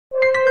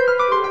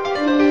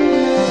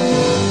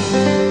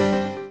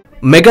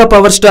Mega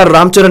power star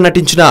Ram Charan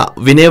నటించిన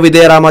వినయ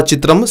విధేయ రామ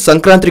చిత్రం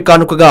సంక్రాంతి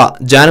కానుకగా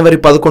జనవరి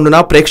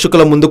 11న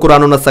ప్రేక్షకుల ముందుకు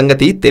రానున్న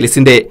సంగతి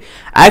తెలిసిందే.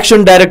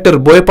 యాక్షన్ డైరెక్టర్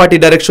బోయపాటి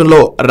డైరెక్షన్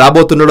లో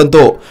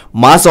రాబోతుండడంతో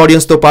మాస్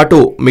ఆడియన్స్ తో పాటు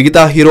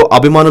మిగతా హీరో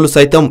అభిమానులు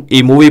సైతం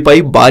ఈ మూవీపై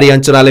భారీ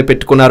అంచనాలే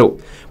పెట్టుకున్నారు.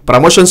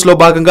 ప్రమోషన్స్ లో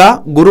భాగంగా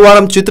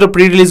గురువారం చిత్ర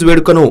ప్రీ రిలీజ్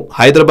వేడుకను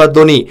హైదరాబాద్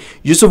లోని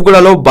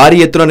యూసుఫ్గూడలో భారీ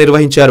ఎత్తున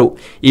నిర్వహించారు.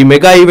 ఈ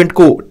మెగా ఈవెంట్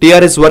కు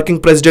టీఆర్ఎస్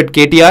వర్కింగ్ ప్రెసిడెంట్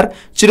KTR,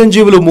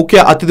 చిరంజీవులు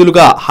ముఖ్య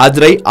అతిథులుగా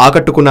హాజరై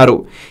ఆకట్టుకున్నారు.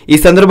 ఈ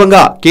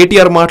సందర్భంగా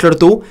KTR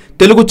మాట్లాడుతూ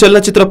తెలుగు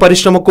చలనచిత్ర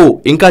పరిశ్రమకు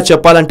ఇంకా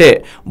చెప్పాలంటే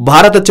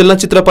భారత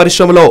చలనచిత్ర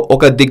పరిశ్రమలో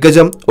ఒక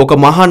దిగ్గజం, ఒక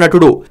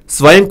మహానటుడు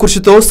స్వయం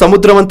కృషితో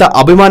సముద్రమంత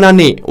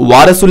అభిమానాన్ని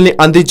వారసుల్ని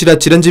అందించిన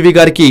చిరంజీవి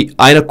గారికి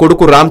ఆయన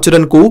కొడుకు రామ్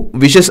చరణ్ కు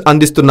విషెస్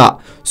అందిస్తున్నా.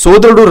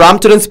 సోదరుడు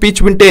రామ్ చరణ్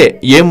స్పీచ్ వింటే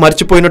ఏం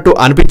మర్చిపోయినట్టు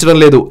అనిపించడం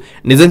లేదు.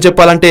 నిజం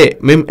చెప్పాలంటే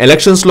మేం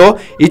ఎలక్షన్స్ లో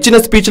ఇచ్చిన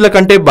స్పీచ్ల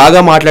కంటే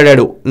బాగా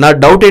మాట్లాడాడు. నా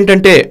డౌట్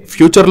ఏంటంటే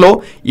ఫ్యూచర్ లో,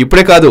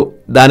 ఇప్పుడే కాదు,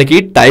 దానికి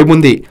టైం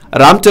ఉంది.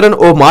 రామ్ చరణ్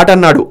ఓ మాట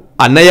అన్నాడు,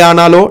 అన్నయ్య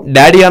అనాలో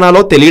డాడీ అనాలో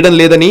తెలియడం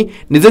లేదని.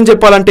 నిజం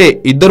చెప్పాలంటే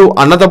ఇద్దరు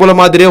అన్నదమ్ముల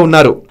మాదిరే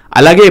ఉన్నారు.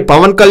 అలాగే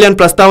పవన్ కళ్యాణ్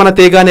ప్రస్తావన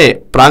తేగానే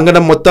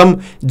ప్రాంగణం మొత్తం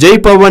జై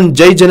పవన్,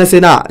 జై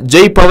జనసేన,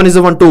 జై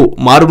పవనిజం అంటూ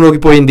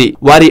మారుమ్రోగిపోయింది.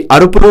 వారి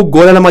అరుపులు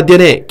గోలల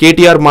మధ్యనే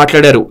KTR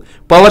మాట్లాడారు.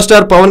 పవర్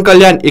స్టార్ పవన్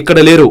కళ్యాణ్ ఇక్కడ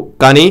లేరు,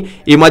 కానీ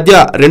ఈ మధ్య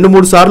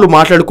 2-3 సార్లు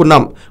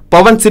మాట్లాడుకున్నాం.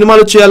 పవన్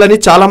సినిమాలు చేయాలని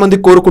చాలా మంది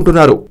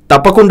కోరుకుంటున్నారు.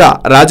 తప్పకుండా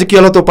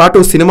రాజకీయాలతో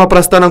పాటు సినిమా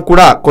ప్రస్థానం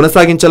కూడా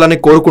కొనసాగించాలని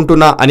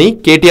కోరుకుంటున్నా అని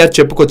KTR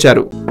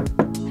చెప్పుకొచ్చారు.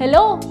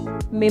 హలో,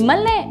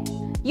 మిమ్మల్నే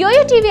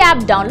యోయో టీవీ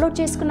యాప్ డౌన్లోడ్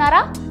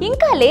చేసుకున్నారా?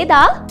 ఇంకా లేదా?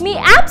 మీ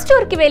యాప్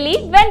స్టోర్ కి వెళ్ళి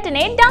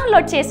వెంటనే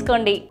డౌన్లోడ్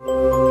చేసుకోండి.